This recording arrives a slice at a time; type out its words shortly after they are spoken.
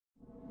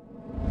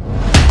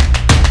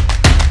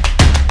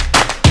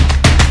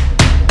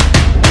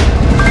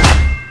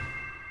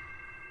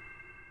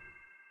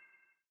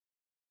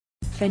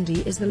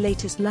Fendi is the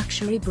latest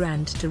luxury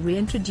brand to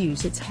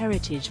reintroduce its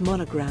heritage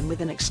monogram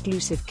with an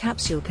exclusive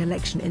capsule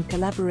collection in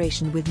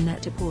collaboration with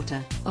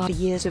Net-a-Porter. After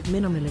years of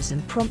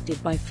minimalism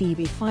prompted by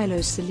Phoebe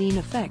Philo's Celine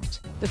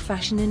effect, the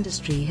fashion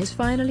industry has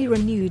finally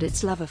renewed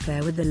its love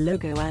affair with the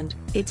logo, and,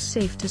 it's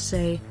safe to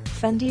say,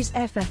 Fendi's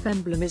FF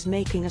emblem is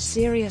making a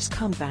serious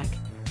comeback.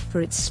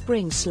 For its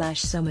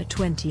Spring/Summer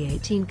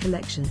 2018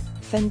 collection,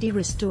 Fendi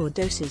restored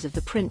doses of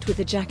the print with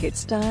a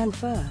jacket-style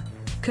fur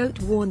coat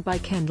worn by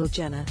Kendall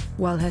Jenner,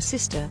 while her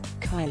sister,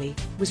 Kylie,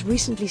 was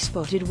recently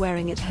spotted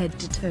wearing it head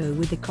to toe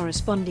with the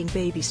corresponding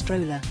baby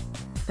stroller.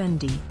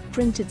 Fendi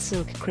printed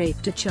silk crepe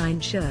de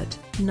chine shirt,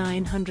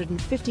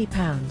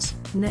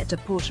 £950,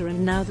 Net-a-Porter,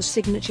 and now the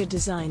signature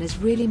design is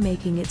really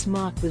making its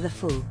mark with a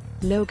full,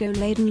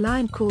 logo-laden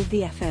line called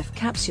the FF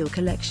Capsule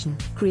Collection.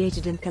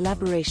 Created in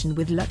collaboration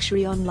with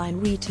luxury online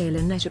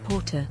retailer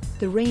Net-a-Porter,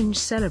 the range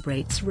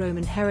celebrates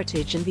Roman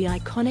heritage and the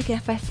iconic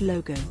FF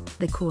logo.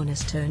 The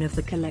cornerstone of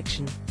the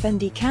collection,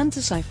 Fendi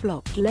Cantusai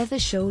flopped leather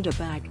shoulder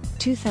bag,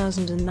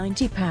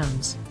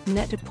 £2,090,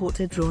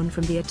 Net-a-Porter, drawn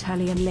from the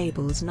Italian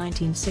label's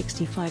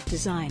 1965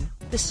 design.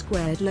 The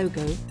squared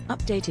logo,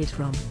 updated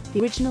from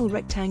the original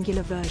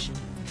rectangular version,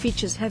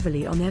 features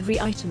heavily on every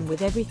item,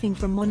 with everything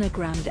from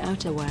monogrammed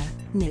outerwear,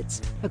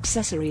 knits,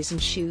 accessories and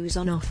shoes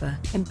on offer,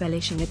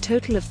 embellishing a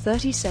total of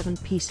 37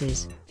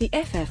 pieces. The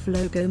FF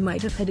logo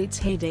might have had its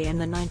heyday in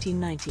the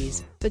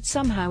 1990s, but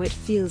somehow it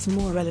feels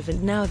more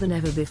relevant now than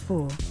ever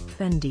before.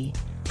 Fendi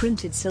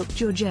printed silk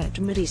georgette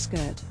midi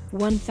skirt,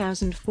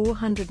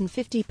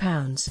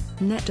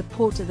 £1,450,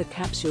 Net-a-Porter. The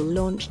capsule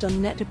launched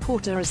on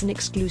Net-a-Porter as an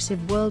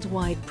exclusive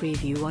worldwide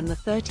preview on the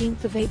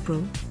 13th of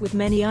April, with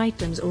many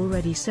items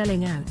already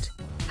selling out.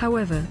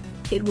 However,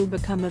 it will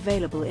become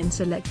available in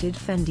selected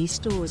Fendi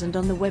stores and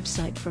on the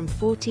website from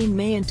 14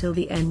 May until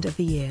the end of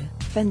the year.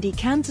 Fendi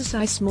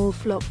Cantusai small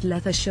flopped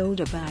leather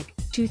shoulder bag,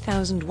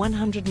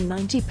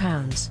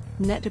 £2,190,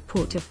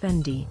 Net-a-Porter.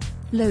 Fendi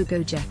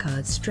logo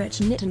jacquard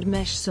stretch knit and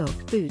mesh sock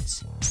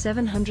boots,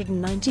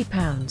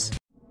 £790.